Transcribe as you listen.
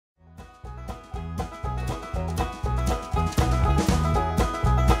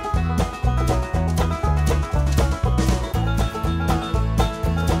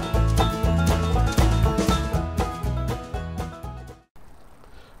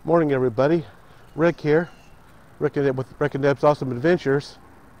Morning, everybody. Rick here, Rick with Rick and Deb's Awesome Adventures.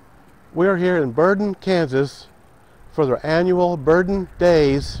 We are here in Burden, Kansas for their annual Burden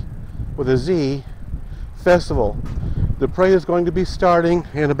Dayz with a Z festival. The parade is going to be starting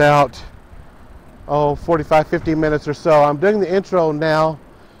in about 45-50 minutes or so. I'm doing the intro now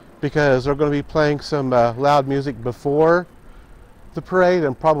because they're going to be playing some loud music before the parade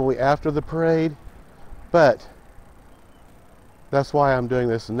and probably after the parade, but that's why I'm doing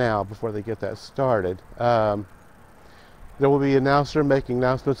this now before they get that started. There will be an announcer making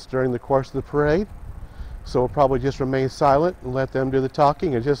announcements during the course of the parade, so we'll probably just remain silent and let them do the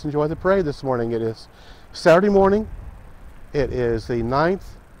talking and just enjoy the parade this morning. It is Saturday morning. It is the 9th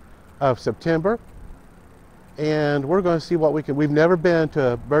of September, and we're going to see what we can. We've never been to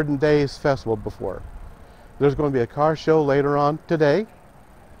a Burden Dayz festival before. There's going to be a car show later on today.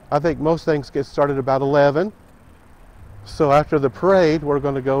 I think most things get started about 11. So after the parade, we're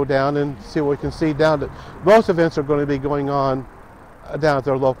going to go down and see what we can see down at. Most events are going to be going on down at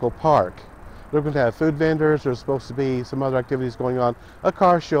their local park. They're going to have food vendors. There's supposed to be some other activities going on. A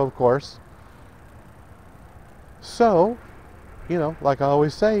car show, of course. So, you know, like I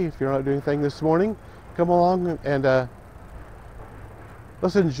always say, if you're not doing anything this morning, come along and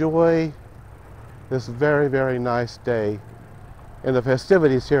let's enjoy this very, very nice day and the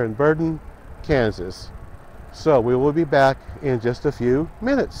festivities here in Burden, Kansas. So we will be back in just a few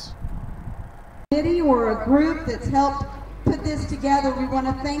minutes. Or a group that's helped put this together, we want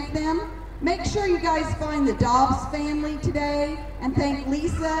to thank them. Make sure you guys find the Dobbs family today and thank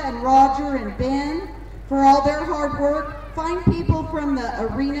Lisa and Roger and Ben for all their hard work. Find people from the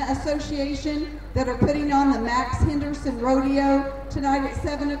Arena Association that are putting on the Max Henderson Rodeo tonight at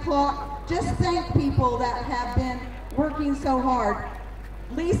 7 o'clock. Just thank people that have been working so hard.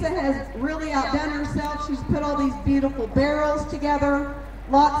 Lisa has really outdone herself. She's put all these beautiful barrels together.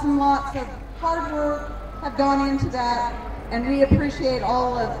 Lots and lots of hard work have gone into that, and we appreciate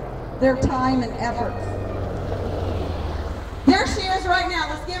all of their time and efforts. There she is right now.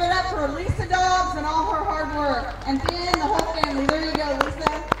 Let's give it up for Lisa Dobbs and all her hard work. And Ben, the whole family. There you go,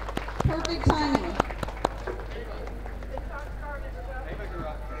 Lisa. Perfect timing.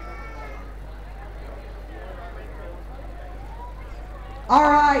 All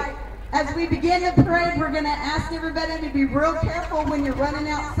right, as we begin the parade, we're going to ask everybody to be real careful when you're running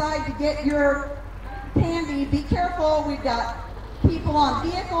outside to get your candy. Be careful. We've got people on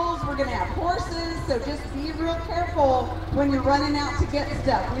vehicles. We're going to have horses, so just be real careful when you're running out to get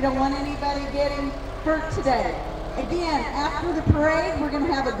stuff. We don't want anybody getting hurt today. Again, after the parade, we're going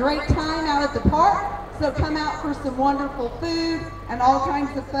to have a great time out at the park, so come out for some wonderful food and all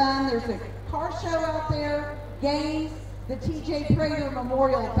kinds of fun. There's a car show out there, games. The T.J. Prater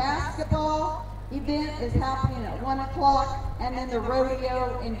Memorial Basketball event is happening at 1 o'clock, and then the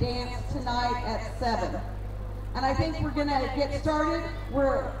rodeo and dance tonight at 7. And I think we're going to get started.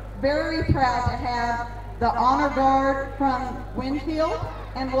 We're very proud to have the Honor Guard from Winfield,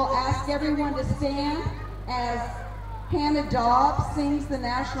 and we'll ask everyone to stand as Hannah Dobbs sings the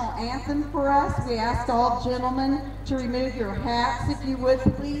national anthem for us. We asked all gentlemen to remove your hats, if you would,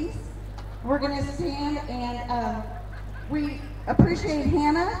 please. We're going to stand and we appreciate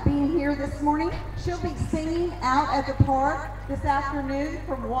Hannah being here this morning. She'll be singing out at the park this afternoon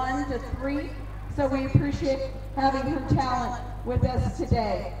from 1 to 3. So we appreciate having her talent with us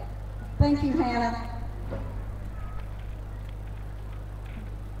today. Thank you, Hannah.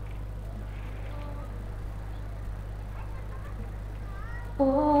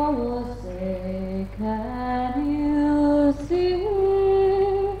 Oh, say, can you see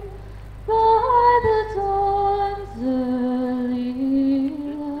by the dawn's early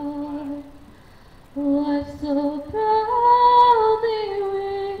light what so proudly we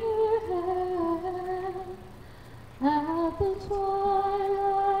hailed at the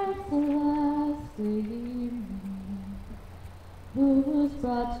twilight's last evening, whose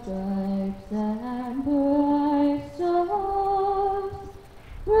broad stripes and bright stars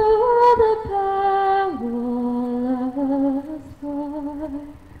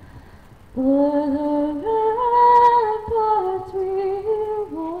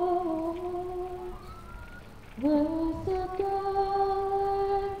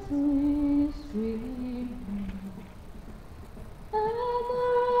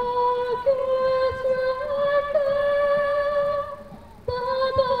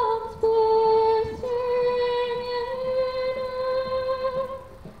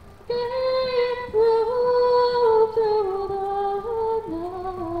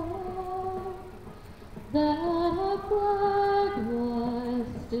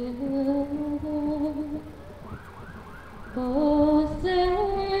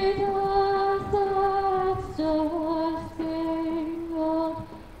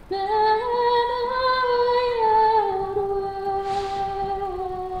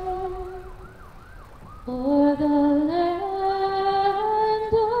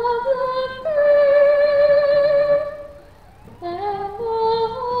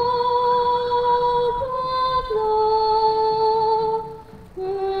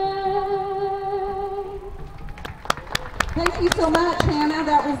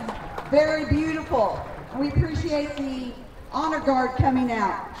Very beautiful. And we appreciate the honor guard coming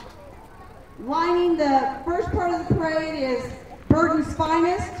out. Lining the first part of the parade is Burden's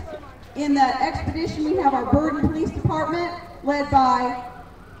finest. In the expedition, we have our Burden Police Department, led by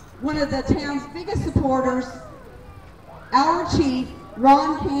one of the town's biggest supporters, our chief,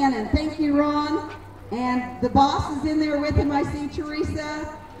 Ron Cannon. Thank you, Ron. And the boss is in there with him. I see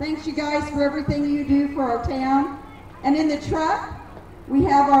Teresa. Thanks, you guys, for everything you do for our town. And in the truck, we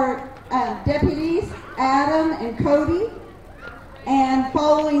have our deputies, Adam and Cody. And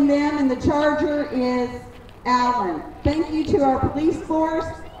following them in the Charger is Alan. Thank you to our police force.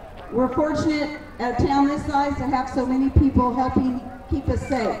 We're fortunate at a town this size to have so many people helping keep us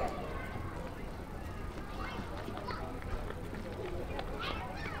safe.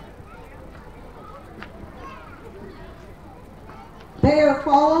 They are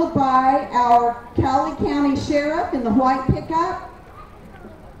followed by our Cali County Sheriff in the white pickup,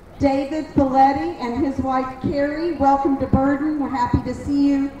 David Folletti and his wife Carrie. Welcome to Burden. We're happy to see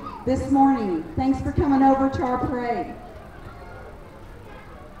you this morning. Thanks for coming over to our parade.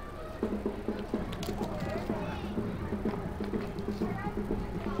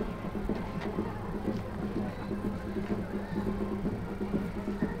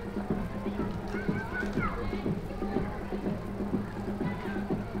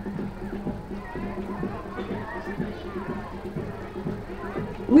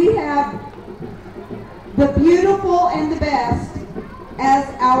 We have the beautiful and the best as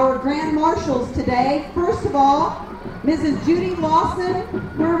our grand marshals today. First of all, Mrs. Judy Lawson.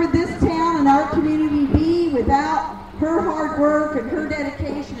 Where would this town and our community be without her hard work and her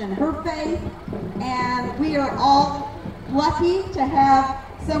dedication and her faith? And we are all lucky to have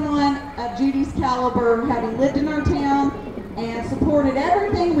someone of Judy's caliber, having lived in our town and supported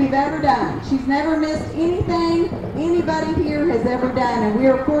everything we've ever done. She's never missed anything anybody here has ever done, and we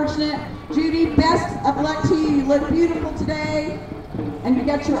are fortunate. Judy, best of luck to you. You look beautiful today, and you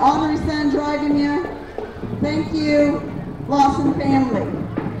got your honorary son driving you. Thank you, Lawson family.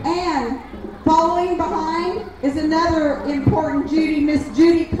 And following behind is another important Judy, Miss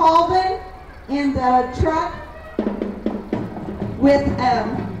Judy Colvin, in the truck with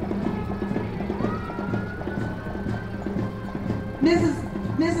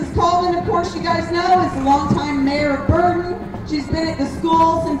Mrs. Colvin, of course, you guys know, is the longtime mayor of Burden. She's been at the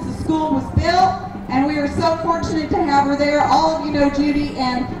school since the school was built, and we are so fortunate to have her there. All of you know Judy,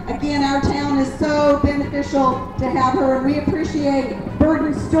 and again, our town is so beneficial to have her, and we appreciate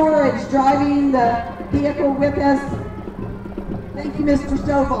Burden Storage driving the vehicle with us. Thank you, Mr.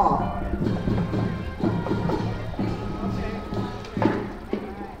 Stovall.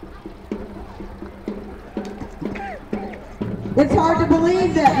 It's hard to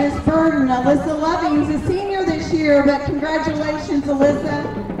believe that Miss Burden, Alyssa Loving, is a senior this year, but congratulations,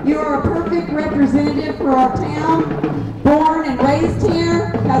 Alyssa. You are a perfect representative for our town. Born and raised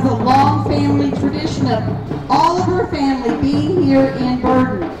here, has a long family tradition of all of her family being here in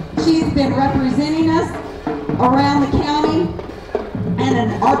Burden. She's been representing us around the county and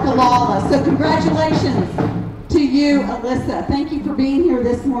in Arkalala. So congratulations to you, Alyssa. Thank you for being here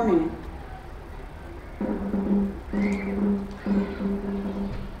this morning.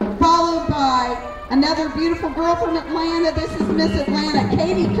 Followed by another beautiful girl from Atlanta. This is Miss Atlanta,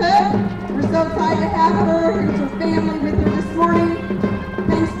 Katie Cook. We're so excited to have her. Here's her family with her this morning.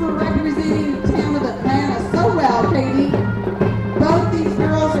 Thanks for representing the town of Atlanta so well, Katie. Both these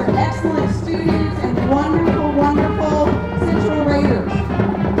girls are excellent students and wonderful, wonderful Central Raiders.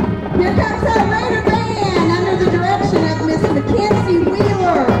 Here comes that Raider band under the direction of Miss Mackenzie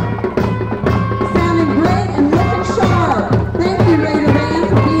Wheeler. Sounding great and looking sharp. Thank you, Raider band,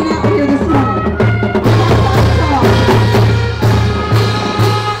 for being out here this morning.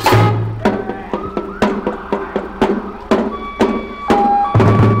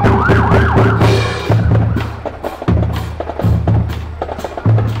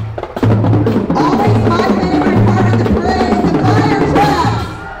 Always my favorite part of the parade, the fire trucks.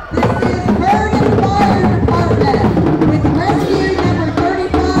 This is Burden Fire Department with Rescue number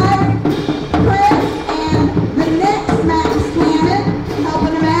 35, Chris and the next Max Cannon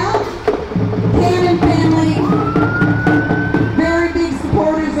helping them out. Cannon family, very big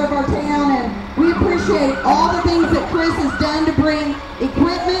supporters of our town, and we appreciate all the things that Chris has done to bring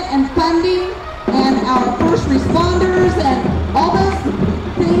equipment and funding and our first responders and all those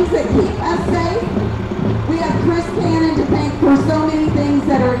things that keep us safe. We have Chris Cannon to thank for so many things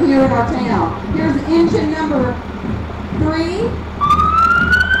that are here in our town. Here's engine number 3.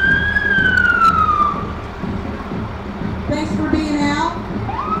 Thanks for being out.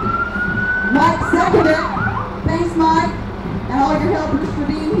 Mike seconded. Thanks, Mike, and all your helpers for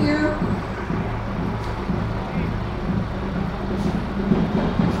being here.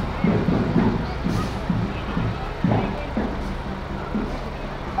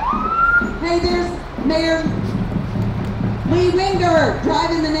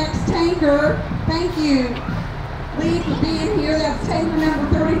 tanker. Thank you, Lee, for being here. That's tanker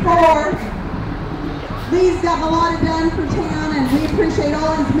number 34. Lee's gotten a lot done for town, and we appreciate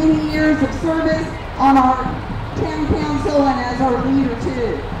all his many years of service on our town council and as our leader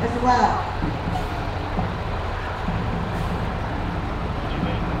too, as well.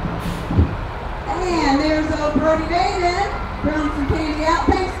 And there's old Brody Baden throwing some candy out.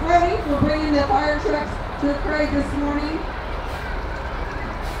 Thanks, Brody, for bringing the fire trucks to the parade this morning.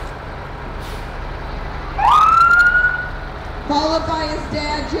 Followed by his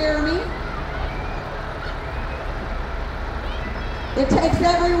dad, Jeremy. It takes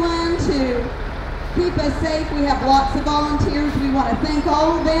everyone to keep us safe. We have lots of volunteers. We want to thank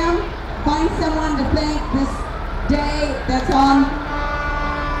all of them. Find someone to thank this day that's on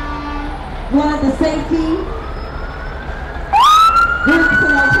one of the safety groups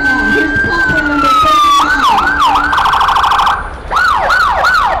in our town. Here's pumper number 39.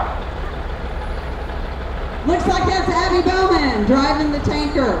 Looks like that's Abby Bowman driving the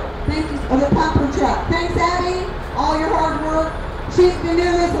tanker. Thank you, or the pumper truck. Thanks, Abby. All your hard work. She's been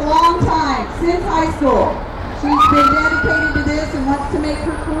doing this a long time, since high school. She's been dedicated to this and wants to make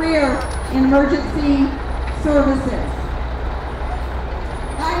her career in emergency services.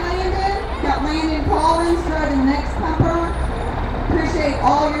 Hi, Landon. Got Landon Collins driving the next pumper. Appreciate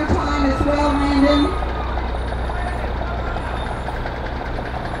all your time as well, Landon.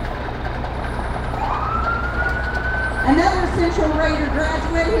 Another Central Raider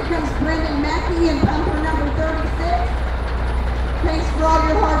graduate. Here comes Brendan Mackey in pumper number 36. Thanks for all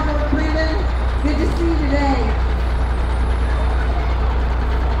your hard work, Brendan. Good to see you today.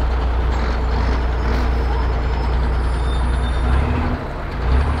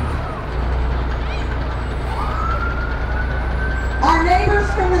 Our neighbors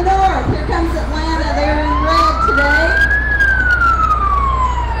from the north. Here comes Atlanta. They're in red today.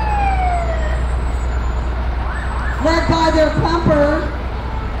 Led by their pumper,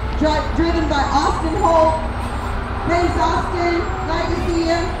 driven by Austin Holt. Thanks, Austin. Glad to see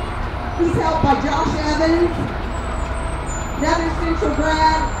you. He's helped by Josh Evans. Another Central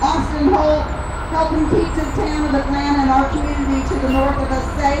grad, Austin Holt, helping keep the town of Atlanta and our community to the north of us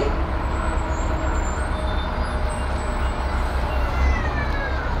safe.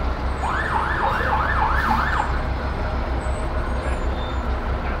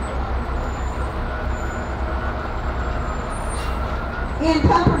 In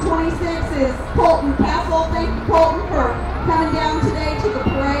pumper 26 is Colton Castle. Thank you, Colton, for coming down today to the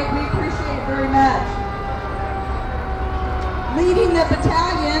parade. We appreciate it very much. Leading the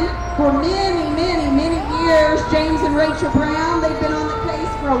battalion for many, many, many years, James and Rachel Brown. They've been on the case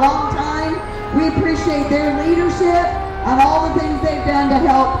for a long time. We appreciate their leadership and all the things they've done to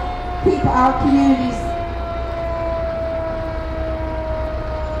help keep our communities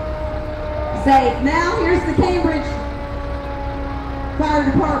safe. Now, here's the Cambridge Fire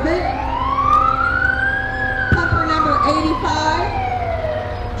Department. Pumper number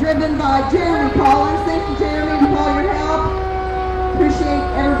 85, driven by Jeremy Collins. Thank you, Jeremy, for all your help. Appreciate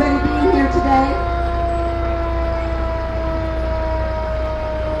everybody being here today.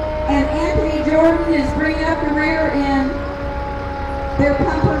 And Anthony Jordan is bringing up the rear in their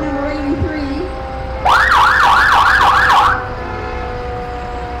pumper number 83.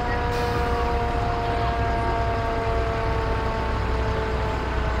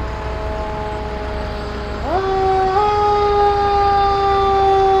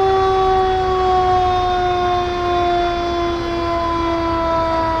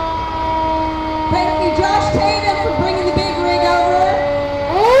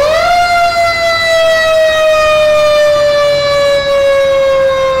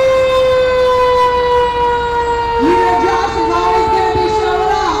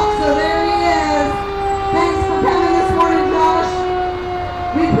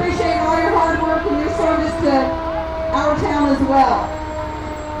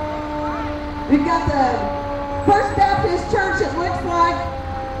 We've got the First Baptist Church, it looks like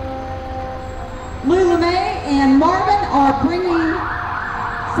Lula May and Marvin are bringing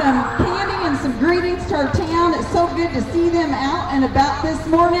some candy and some greetings to our town. It's so good to see them out and about this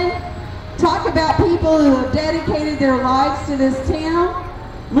morning. Talk about people who have dedicated their lives to this town.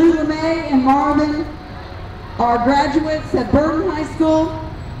 Lula May and Marvin are graduates at Burton High School.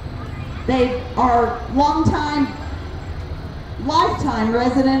 They are lifetime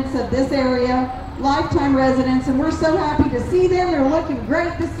residents of this area, lifetime residents, and we're so happy to see them. They're looking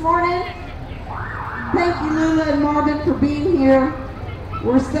great this morning. Thank you, Lula and Marvin, for being here.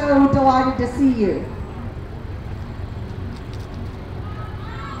 We're so delighted to see you.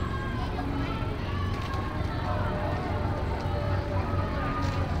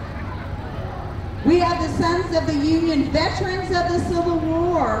 We have the Sons of the Union, veterans of the Civil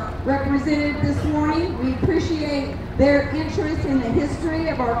War, represented this morning. We appreciate their interest in the history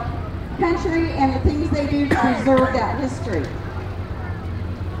of our country and the things they do to preserve that history.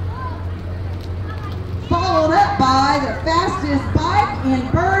 Followed up by the fastest bike in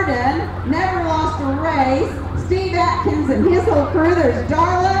Burden, never lost a race, Steve Atkins and his whole crew. There's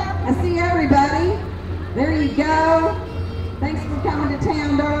Darla. I see everybody. There you go. Thanks for coming to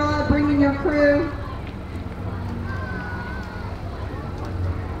town, Darla, bringing your crew.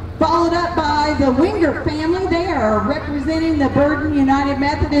 Followed up by the Wingert family. They are representing the Burden United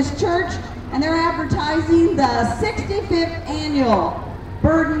Methodist Church, and they're advertising the 65th annual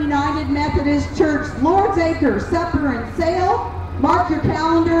Burden United Methodist Church Lord's Acre Supper and Sale. Mark your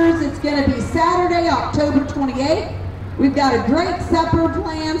calendars. It's going to be Saturday, October 28th. We've got a great supper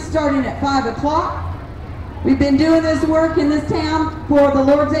planned starting at 5 o'clock. We've been doing this work in this town for the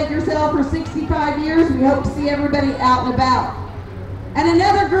Lord's Acre Sale for 65 years. We hope to see everybody out and about. And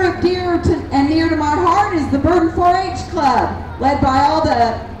another group dear and near to my heart is the Burden 4-H Club, led by all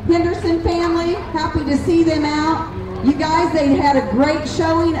the Henderson family. Happy to see them out. You guys, they had a great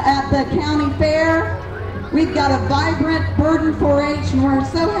showing at the county fair. We've got a vibrant Burden 4-H, and we're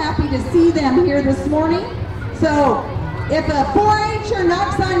so happy to see them here this morning. So if a 4-H'er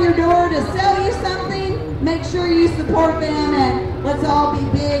knocks on your door to sell you something, make sure you support them, and let's all be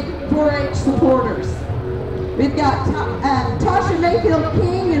big 4-H supporters. We've got Tasha Mayfield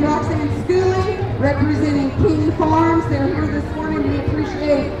King and Roxanne Schooley representing King Farms. They're here this morning. We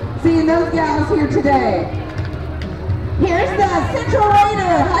appreciate seeing those gals here today. Here's the Central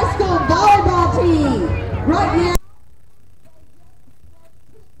Raider High School volleyball team. Right now,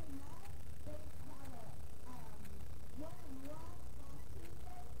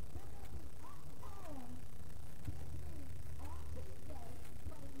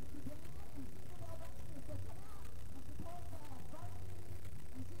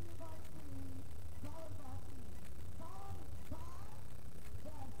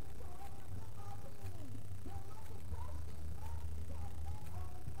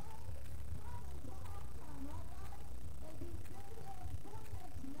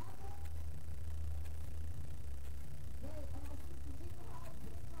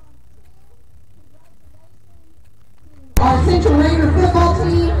 our Central Raider football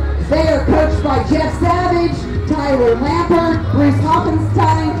team, they are coached by Jeff Savage, Tyler Lampert, Bruce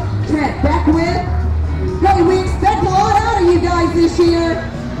Hoppenstein, Trent Beckwith. Hey, we expect a lot out of you guys this year,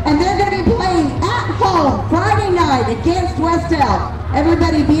 and they're going to be playing at home Friday night against West Elk.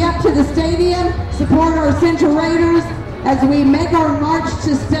 Everybody be up to the stadium, support our Central Raiders as we make our march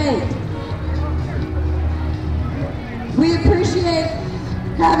to state. We appreciate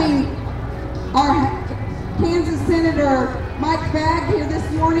having our Kansas Senator Mike Fagg here this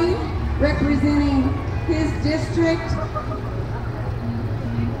morning, representing his district.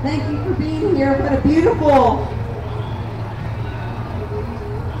 Thank you for being here. What a beautiful,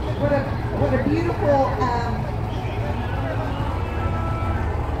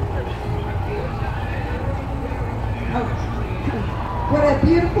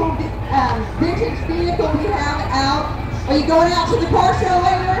 vintage vehicle we have out. Are you going out to the car show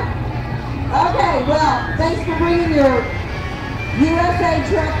later? Okay, well, thanks for bringing your USA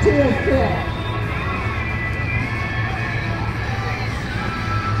truck to us today.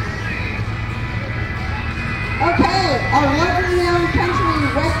 Okay, our locally owned country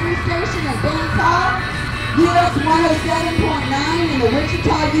western station at Dayz Hall, US 107.9 and the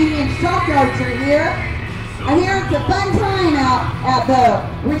Wichita Union Stockyards are here. I hear it's a fun time out at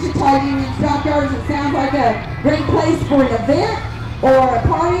the Wichita Union Stockyards. It sounds like a great place for an event or a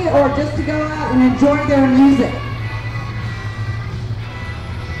party, or just to go out and enjoy their music.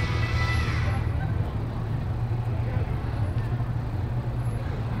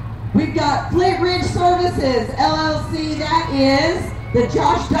 We've got Flint Ridge Services, LLC. That is the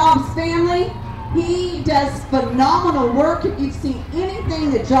Josh Dobbs family. He does phenomenal work. If you've seen anything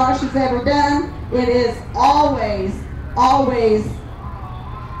that Josh has ever done, it is always, always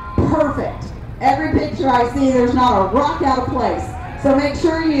perfect. Every picture I see, there's not a rock out of place. So make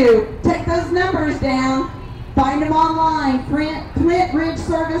sure you take those numbers down, find them online. Flint Ridge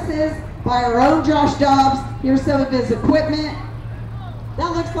Services by our own Josh Dobbs. Here's some of his equipment.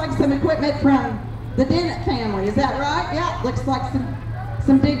 That looks like some equipment from the Dennett family. Is that right? Yeah, looks like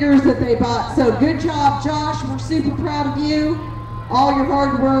some diggers that they bought. So good job, Josh. We're super proud of you. All your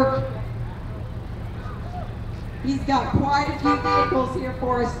hard work. He's got quite a few vehicles here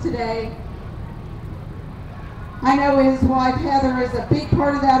for us today. I know his wife Heather is a big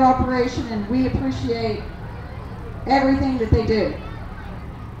part of that operation, and we appreciate everything that they do.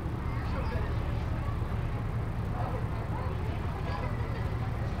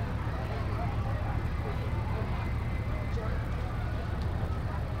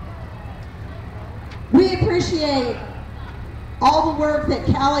 We appreciate all the work that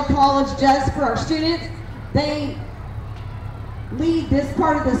Cali College does for our students. They lead this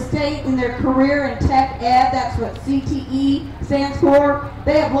part of the state in their career in tech ed. That's what CTE stands for.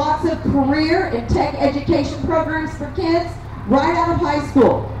 They have lots of career and tech education programs for kids right out of high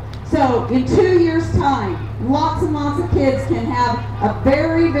school. So in 2 years' time, lots and lots of kids can have a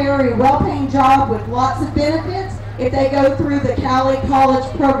very, very well-paying job with lots of benefits if they go through the Cali College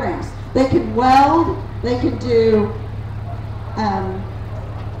programs. They can weld, they can do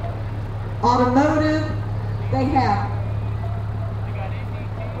automotive, they have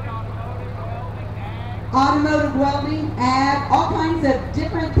automotive welding, ag, all kinds of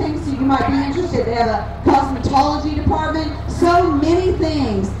different things that you might be interested. They have a cosmetology department, so many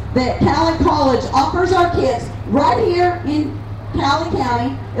things that Cali College offers our kids right here in Cali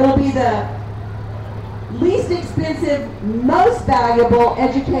County. It'll be the least expensive, most valuable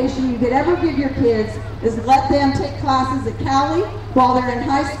education you could ever give your kids is let them take classes at Cali while they're in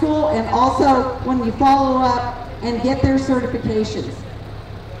high school and also when you follow up and get their certifications.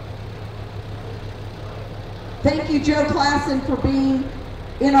 Thank you, Joe Klassen, for being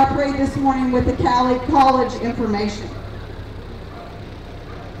in our parade this morning with the Cali College information.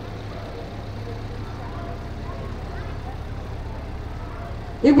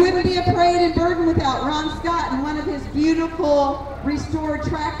 It wouldn't be a parade in Burton without Ron Scott and one of his beautiful restored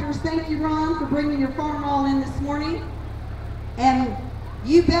tractors. Thank you, Ron, for bringing your farm all in this morning. And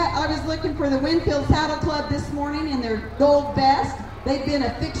you bet I was looking for the Winfield Saddle Club this morning in their gold vest. They've been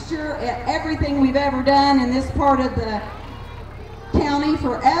a fixture at everything we've ever done in this part of the county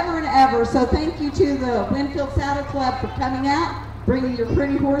forever and ever. So thank you to the Winfield Saddle Club for coming out, bringing your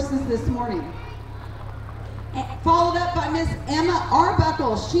pretty horses this morning. Followed up by Miss Emma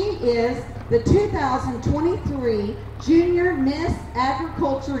Arbuckle. She is the 2023 Junior Miss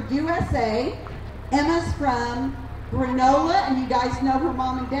Agriculture USA. Emma's from Granola, and you guys know her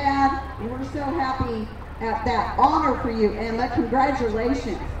mom and dad, and we're so happy at that honor for you, Emma.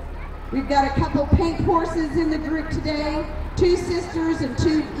 Congratulations. We've got a couple paint horses in the group today, 2 sisters and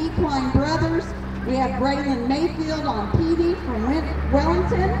 2 equine brothers. We have Braylon Mayfield on PD from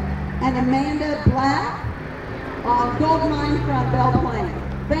Wellington and Amanda Black on Gold Mine from Belle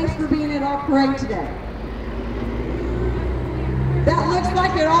Plaine. Thanks for being at our parade today. That looks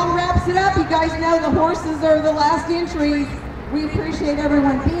like it all wraps it up. You guys know the horses are the last entries. We appreciate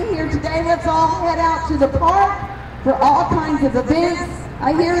everyone being here today. Let's all head out to the park for all kinds of events.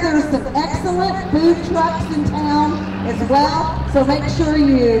 I hear there's some excellent food trucks in town as well, so make sure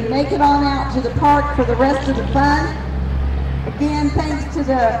you make it on out to the park for the rest of the fun. Again, thanks to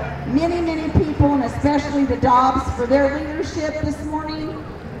the many, many people, and especially the Dobbs, for their leadership this morning.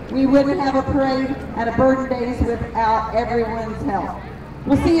 We wouldn't have a parade at a Burton Dayz without everyone's help.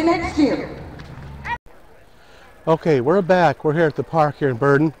 We'll see you next year. Okay, we're back. We're here at the park here in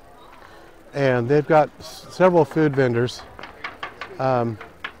Burton, and they've got several food vendors.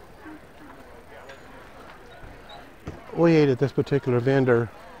 We ate at this particular vendor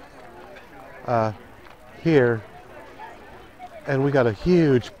here, and we got a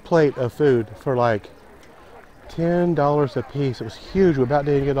huge plate of food for like $10 a piece. It was huge. We about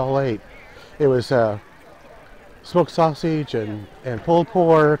didn't get all ate. It was smoked sausage and pulled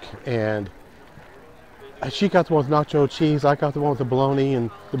pork, and she got the one with nacho cheese. I got the one with the bologna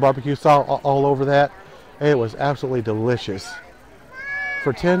and the barbecue sauce all over that. It was absolutely delicious.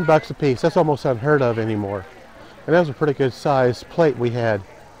 For $10 a piece, that's almost unheard of anymore. And that was a pretty good sized plate we had.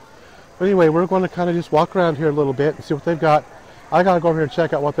 But anyway, we're going to kind of just walk around here a little bit and see what they've got. I got to go over here and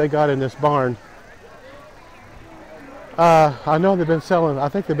check out what they got in this barn. I know they've been selling, I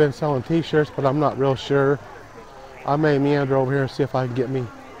think they've been selling t-shirts, but I'm not real sure. I may meander over here and see if I can get me,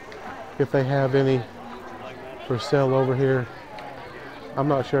 if they have any for sale over here. I'm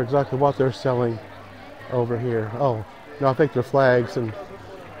not sure exactly what they're selling over here. Oh, no, I think they're flags and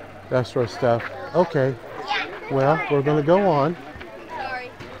that sort of stuff. Okay, well, we're going to go on.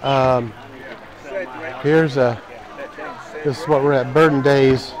 This is what we're at, Burton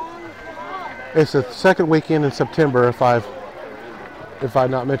Dayz. It's the second weekend in September, if I've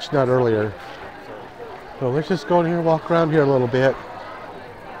not mentioned that earlier. So let's just go in here and walk around here a little bit.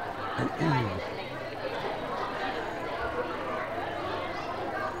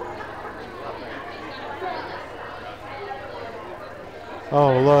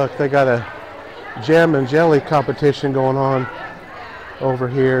 Oh, look, they got a jam and jelly competition going on over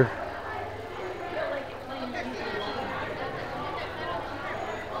here.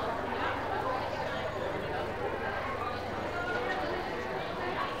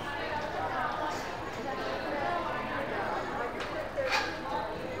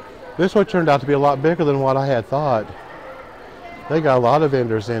 This one turned out to be a lot bigger than what I had thought. They got a lot of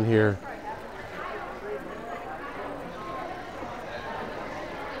vendors in here.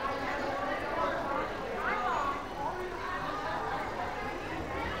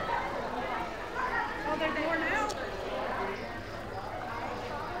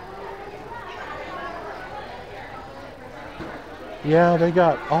 Yeah, they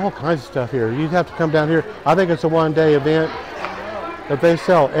got all kinds of stuff here. You'd have to come down here. I think it's a one-day event, but they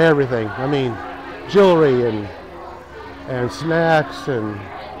sell everything. I mean, jewelry and snacks and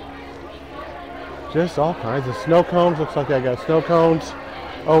just all kinds of snow cones. Looks like I got snow cones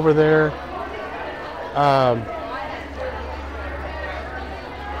over there.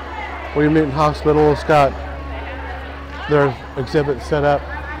 William Newton Hospital has got their exhibit set up.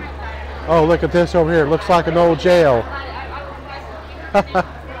 Oh, look at this over here. It looks like an old jail.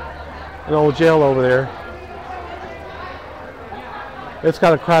 An old jail over there. It's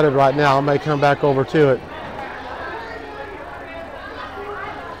kind of crowded right now. I may come back over to it.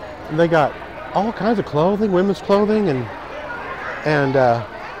 And they got all kinds of clothing, women's clothing, and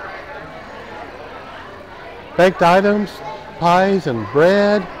baked items, pies and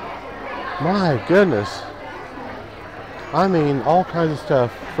bread. My goodness. I mean, all kinds of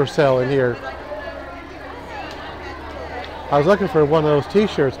stuff for sale in here. I was looking for one of those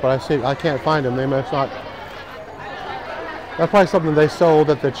t-shirts, but I can't find them. They must not. That's probably something they sold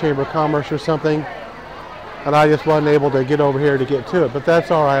at the Chamber of Commerce or something, and I just wasn't able to get over here to get to it. But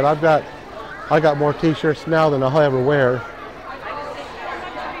that's all right. I got more t-shirts now than I'll ever wear.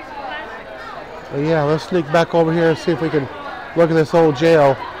 But yeah, let's sneak back over here and see if we can look at this old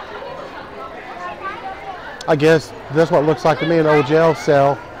jail. I guess that's what it looks like to me, an old jail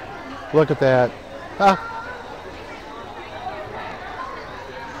cell. Look at that. Ah.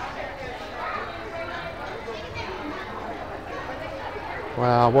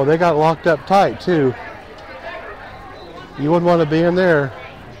 Wow, well, they got locked up tight too. You wouldn't want to be in there.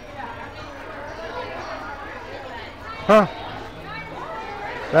 Huh.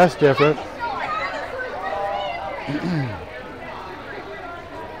 That's different.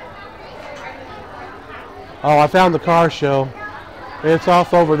 Oh, I found the car show. It's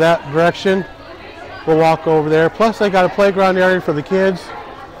off over that direction. We'll walk over there. Plus, they got a playground area for the kids.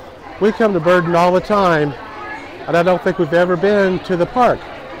 We come to Burden all the time, and I don't think we've ever been to the park.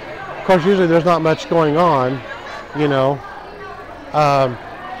 Of course, usually there's not much going on, you know,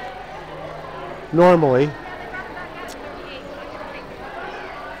 normally.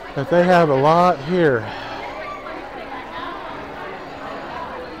 But they have a lot here.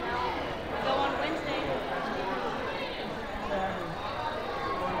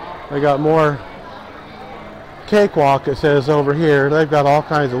 They got more cakewalk, it says over here. They've got all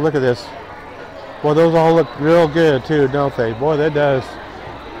kinds of, look at this. Well, those all look real good too, don't they? Boy, that does.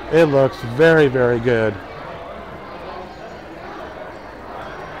 It looks very, very good.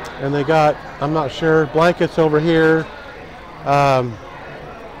 And they got, I'm not sure, blankets over here.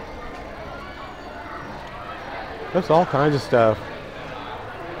 That's all kinds of stuff.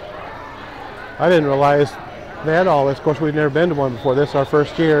 I didn't realize they had all this. Of course, we've never been to one before. This is our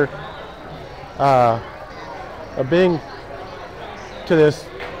first year of being to this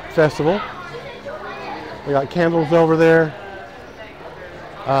festival. We got candles over there.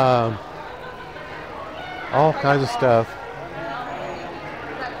 All kinds of stuff.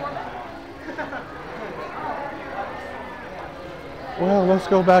 Well, let's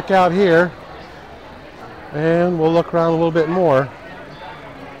go back out here and we'll look around a little bit more.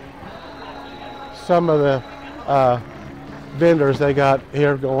 Some of the vendors they got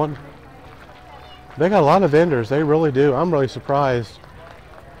here going. They got a lot of vendors. They really do. I'm really surprised.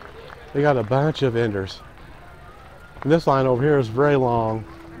 They got a bunch of vendors. And this line over here is very long.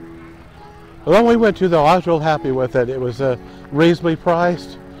 The one we went to, though, I was real happy with it. It was reasonably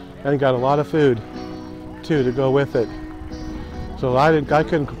priced and got a lot of food too to go with it. So I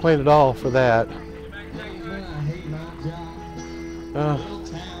couldn't complain at all for that.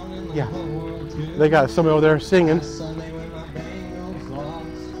 Yeah, they got somebody over there singing.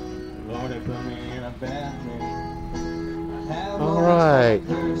 All right.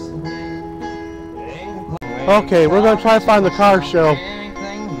 Okay, we're going to try to find the car show.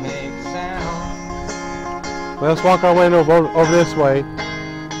 Let's walk our way over this way.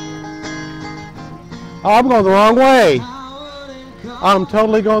 Oh, I'm going the wrong way. I'm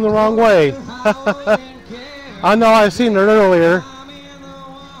totally going the wrong way. I know I've seen it earlier.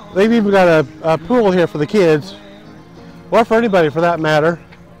 They've even got a pool here for the kids, or for anybody for that matter.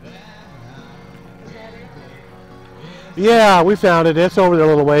 Yeah, we found it. It's over there a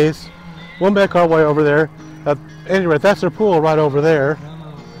little ways. We'll make our way over there. Anyway, that's their pool right over there.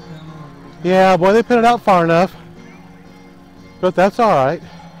 Yeah, boy, they put it out far enough. But that's all right.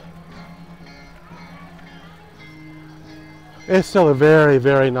 It's still a very,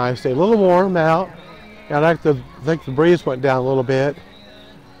 very nice day. A little warm out. And I think the breeze went down a little bit.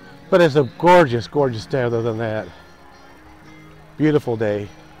 But it's a gorgeous, gorgeous day other than that. Beautiful day.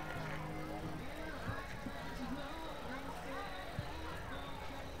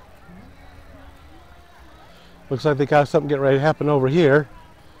 Looks like they got something getting ready to happen over here.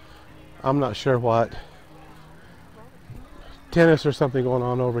 I'm not sure what. Tennis or something going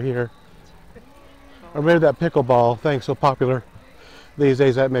on over here. Or maybe that pickleball thing's so popular these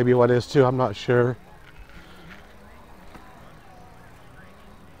days, that may be what it is too. I'm not sure.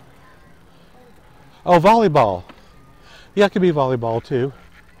 Oh, volleyball. Yeah, it could be volleyball too.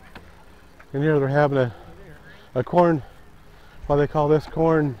 And here they're having a corn, what do they call this,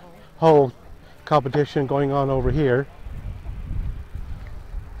 corn hole competition going on over here.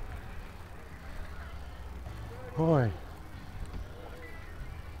 Boy.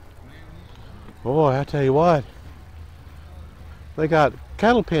 Boy, I tell you what. They got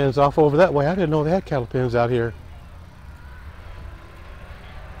cattle pens off over that way. I didn't know they had cattle pens out here.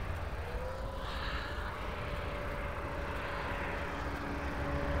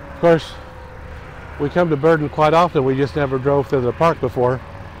 Of course, we come to Burden quite often. We just never drove through the park before.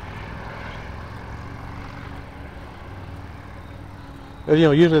 But, you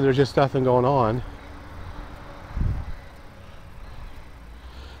know, usually there's just nothing going on.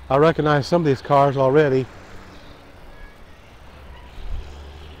 I recognize some of these cars already.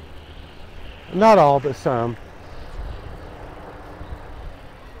 Not all, but some.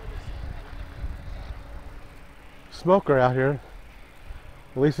 Smoker out here.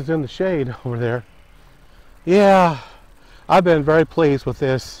 At least it's in the shade over there. Yeah, I've been very pleased with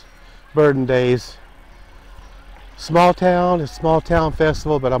this Burden Dayz. Small town, it's a small town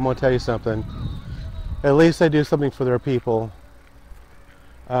festival, but I'm going to tell you something. At least they do something for their people.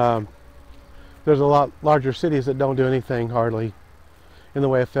 There's a lot larger cities that don't do anything hardly in the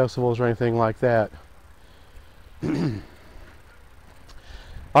way of festivals or anything like that.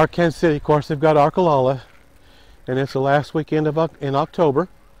 Our Kansas City, of course, they've got Arkalala, and it's the last weekend in October.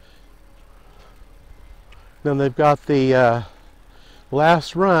 Then they've got the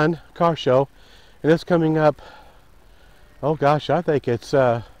Last Run car show, and it's coming up, oh gosh, I think it's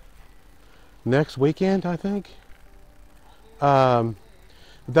next weekend, I think.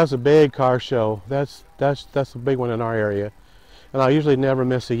 That's a big car show. That's a big one in our area, and I usually never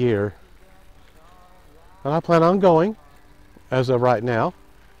miss a year. And I plan on going as of right now.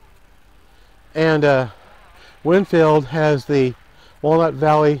 And Winfield has the Walnut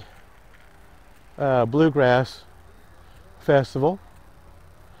Valley Bluegrass Festival.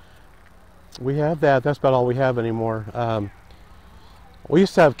 We have that. That's about all we have anymore. We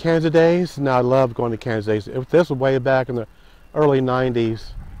used to have Kansas Dayz, and I loved going to Kansas Dayz. This was way back in the early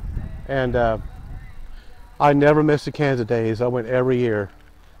 90s, and I never missed a Kansas Dayz. I went every year.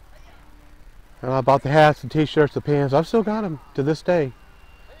 And I bought the hats, the t-shirts, the pins. I've still got them to this day.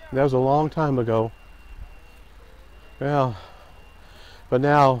 That was a long time ago. Well, but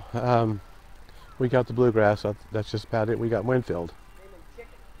now we got the Bluegrass. That's just about it. We got Winfield.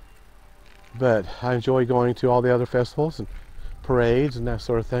 But I enjoy going to all the other festivals and parades and that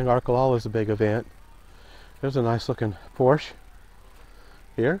sort of thing. Arkalala is a big event. There's a nice looking Porsche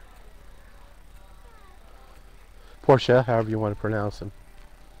here. Porsche, however you want to pronounce them.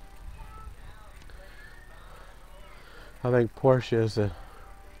 I think Porsche is the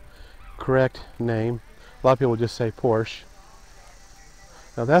correct name. A lot of people just say Porsche.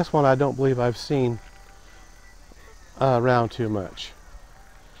 Now that's one I don't believe I've seen around too much.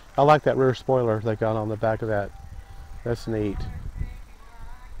 I like that rear spoiler they got on the back of that. That's neat.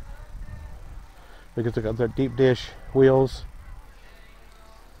 Because they got their deep dish wheels.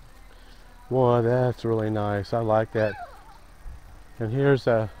 Boy, that's really nice. I like that. And here's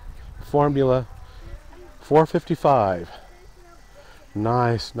a Formula 455.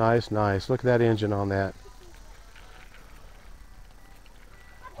 Nice, nice, nice. Look at that engine on that.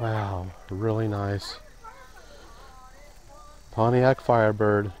 Wow, really nice. Pontiac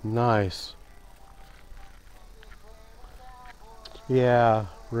Firebird, nice. Yeah,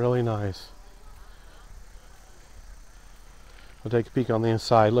 really nice. I'll take a peek on the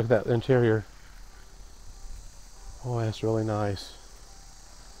inside. Look at that interior. Oh, that's really nice.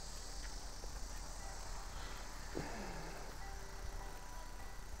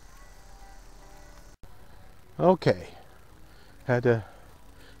 Okay, had to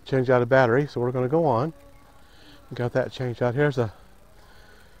change out a battery, so we're going to go on. Got that changed out. Here's a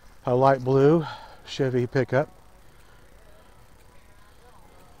light blue Chevy pickup.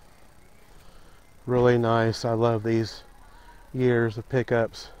 Really nice. I love these years of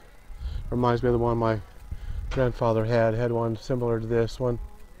pickups. Reminds me of the one my grandfather had one similar to this one.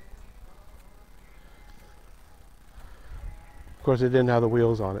 Of course, it didn't have the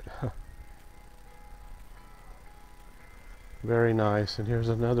wheels on it. Very nice. And here's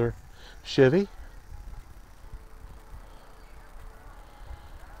another Chevy.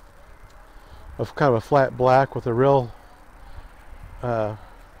 Of kind of a flat black with a real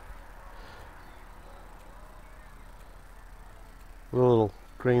little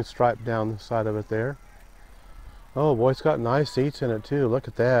green stripe down the side of it there. Oh boy, it's got nice seats in it too. Look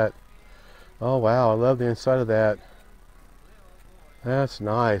at that. Oh wow, I love the inside of that. That's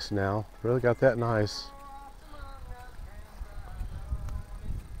nice now. Really got that nice.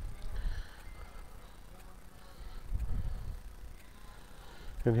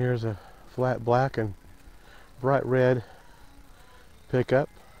 And here's a flat black and bright red pickup.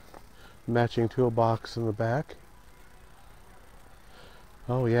 Matching toolbox in the back.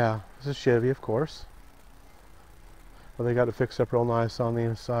 Oh yeah, this is Chevy, of course. Well, they got it fixed up real nice on the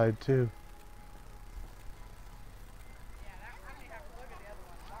inside too.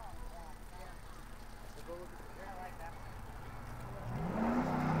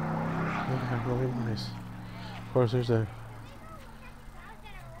 Yeah, really nice. Of course, there's a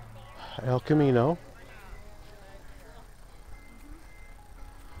El Camino.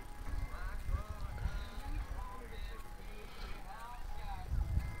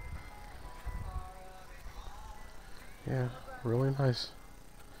 Yeah, really nice.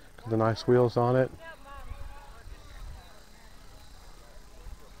 Got the nice wheels on it.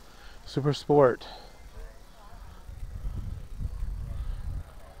 Super Sport.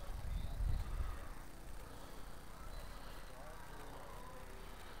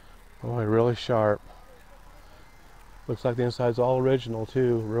 Boy, really sharp. Looks like the inside's all original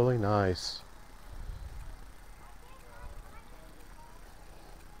too. Really nice.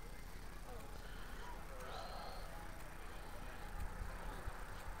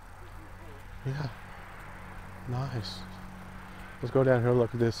 Yeah, nice. Let's go down here and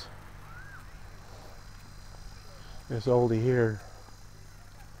look at this oldie here.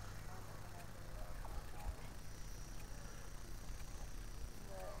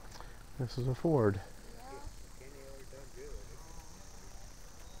 This is a Ford.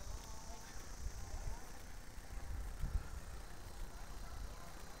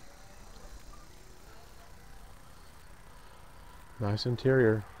 Nice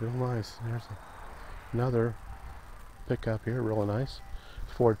interior, real nice. There's another pickup here, really nice.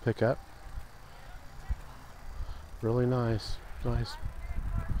 Ford pickup. Really nice, nice.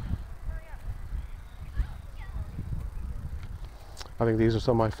 I think these are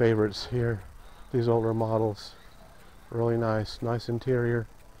some of my favorites here. These older models. Really nice, nice interior.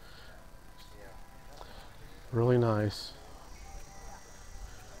 Really nice.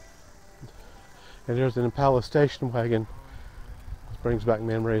 And here's an Impala station wagon. This brings back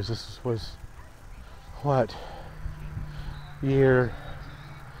memories. This was what year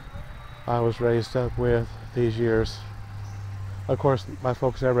I was raised up with, these years. Of course, my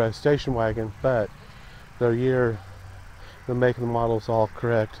folks never had a station wagon, but their year, the make and the model's all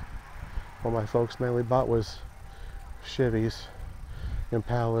correct. What my folks mainly bought was Chevys,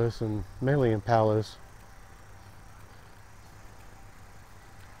 Impalas, and mainly Impalas.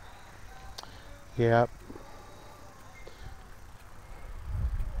 Yep.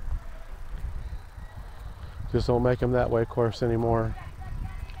 Just don't make them that way, of course, anymore.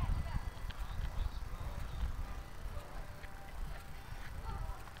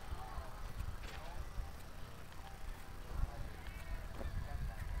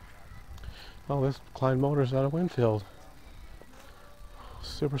 Oh, this Klein Motors out of Winfield.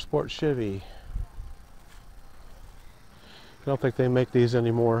 Super Sport Chevy. I don't think they make these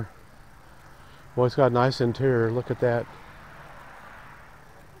anymore. Boy, it's got a nice interior. Look at that.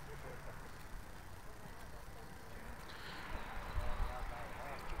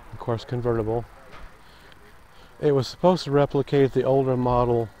 Of course, convertible. It was supposed to replicate the older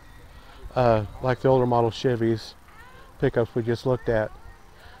model, like the older model Chevys pickups we just looked at.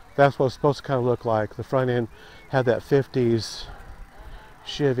 That's what it's supposed to kind of look like. The front end had that 50s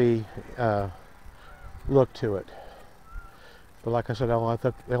Chevy look to it. But like I said, I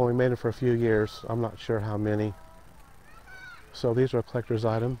thought they only made it for a few years. I'm not sure how many. So these are a collector's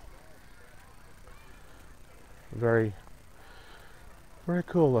item. Very, very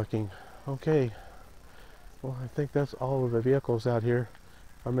cool looking. Okay. Well, I think that's all of the vehicles out here.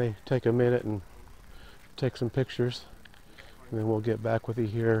 I may take a minute and take some pictures, and then we'll get back with you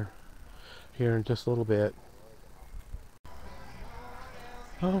here in just a little bit.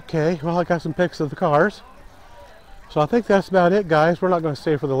 Okay, well, I got some pics of the cars. So I think that's about it, guys. We're not going to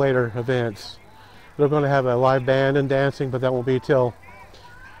stay for the later events. They're going to have a live band and dancing, but that won't be till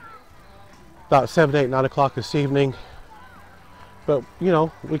about 7, 8, 9 o'clock this evening. But, you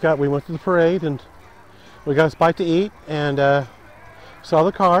know, we went to the parade and we got a bite to eat and saw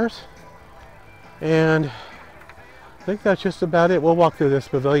the cars. And I think that's just about it. We'll walk through this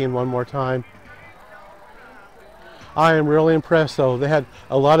pavilion one more time. I am really impressed, though. They had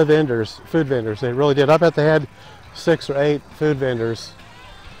a lot of vendors, food vendors. They really did. I bet they had 6 or 8 food vendors.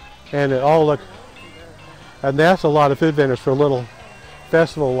 And it all looked, and that's a lot of food vendors for a little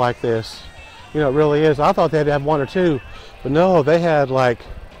festival like this. You know, it really is. I thought they'd have 1 or 2, but no, they had like,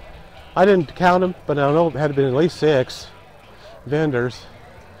 I didn't count them, but I know it had been at least 6 vendors.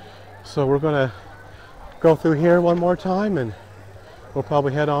 So we're going to go through here one more time and we'll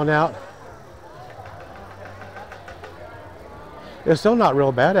probably head on out. It's still not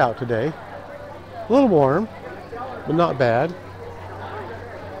real bad out today. A little warm, but not bad.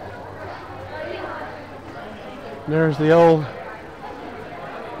 There's the old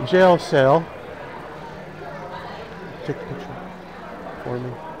jail cell. Take a picture for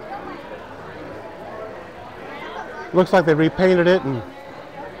me. Looks like they repainted it and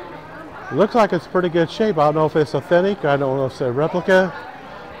it looks like it's pretty good shape. I don't know if it's authentic. I don't know if it's a replica.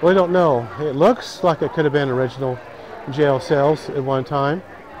 We don't know. It looks like it could have been original jail cells at one time.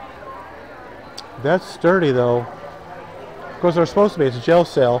 That's sturdy though. Of course they're supposed to be. It's a jail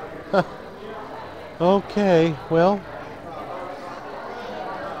cell. Okay, well,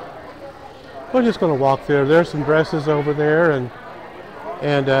 we're just going to walk through. There's some dresses over there and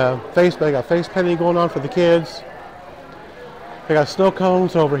they got face painting going on for the kids. They got snow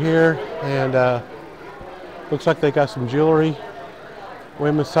cones over here and looks like they got some jewelry,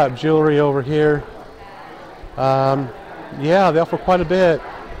 women's type jewelry over here. Yeah, they offer quite a bit.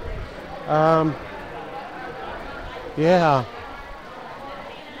 Yeah.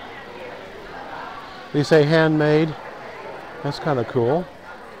 They say handmade. That's kind of cool.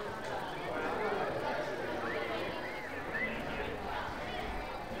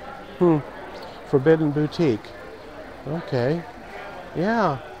 Forbidden Boutique. Okay.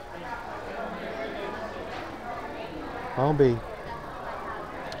 Yeah. I'll be.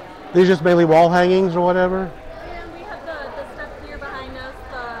 These just mainly wall hangings or whatever? Yeah, we have the stuff here behind us,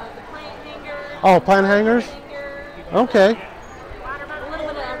 the plant hangers. Oh, plant hangers? Okay. A little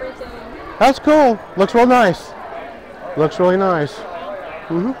bit of everything. That's cool. Looks real nice. Looks really nice.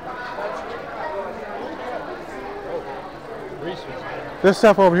 This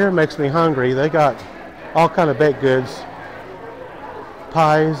stuff over here makes me hungry. They got all kind of baked goods.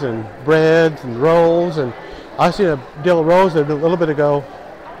 Pies and breads and rolls. And I seen a deal of rolls a little bit ago.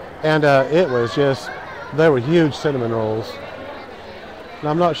 And it was just, they were huge cinnamon rolls. And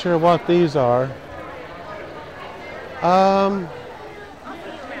I'm not sure what these are. I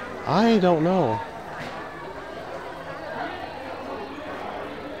don't know.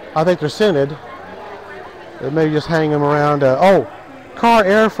 I think they're scented. They may just hang them around. Oh, car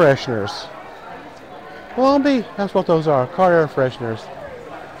air fresheners. Well, that's what those are. Car air fresheners.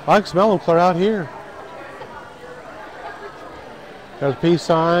 I can smell them clear out here. There's a peace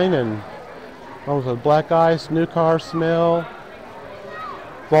sign and a black ice, new car smell,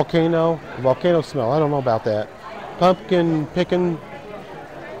 volcano smell. I don't know about that. Pumpkin picking.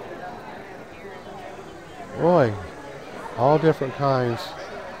 Boy, all different kinds.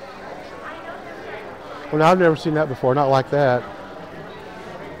 Well, I've never seen that before, not like that.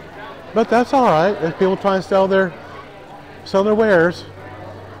 But that's all right. If people try and sell their wares,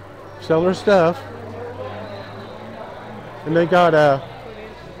 sell their stuff. And they got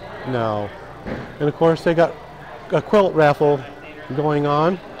no. And of course they got a quilt raffle going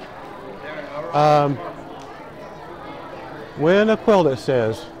on. Win a quilt, it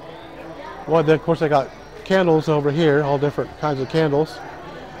says. Well, then of course they got candles over here, all different kinds of candles.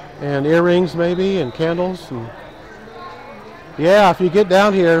 And earrings maybe, and candles. And yeah, if you get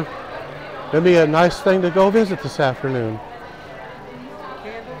down here, it'll be a nice thing to go visit this afternoon.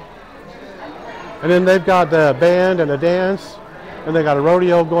 And then they've got the band and a dance, and they got a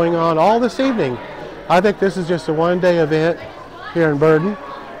rodeo going on all this evening. I think this is just a one-day event here in Burden.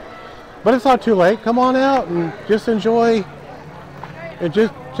 But it's not too late. Come on out and just enjoy,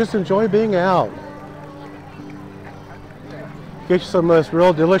 just enjoy being out. Get you some of this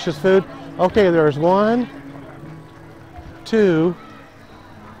real delicious food. Okay, there's 1, 2,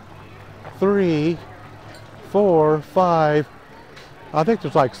 3, 4, 5. I think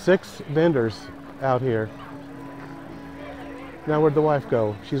there's like 6 vendors out here. Now where'd the wife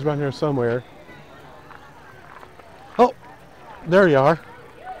go? She's around here somewhere. Oh, there you are.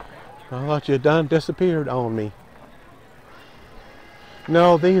 I thought you had done disappeared on me.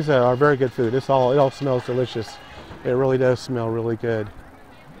 No, these are very good food. It all smells delicious. It really does smell really good.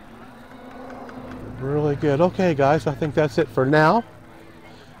 Really good. Okay, guys, I think that's it for now.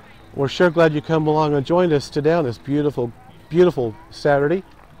 We're sure glad you come along and joined us today on this beautiful, beautiful Saturday.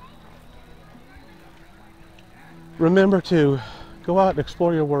 Remember to go out and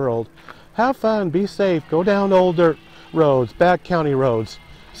explore your world. Have fun, be safe, go down old dirt roads, back county roads.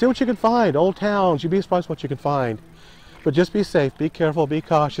 See what you can find, old towns. You'd be surprised what you can find. But just be safe, be careful, be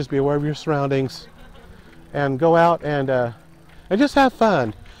cautious, be aware of your surroundings. And go out and just have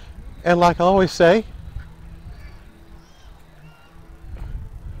fun. And like I always say,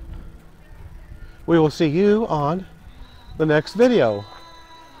 we will see you on the next video.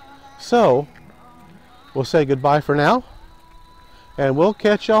 So, we'll say goodbye for now, and we'll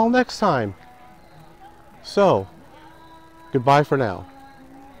catch y'all next time. So, goodbye for now.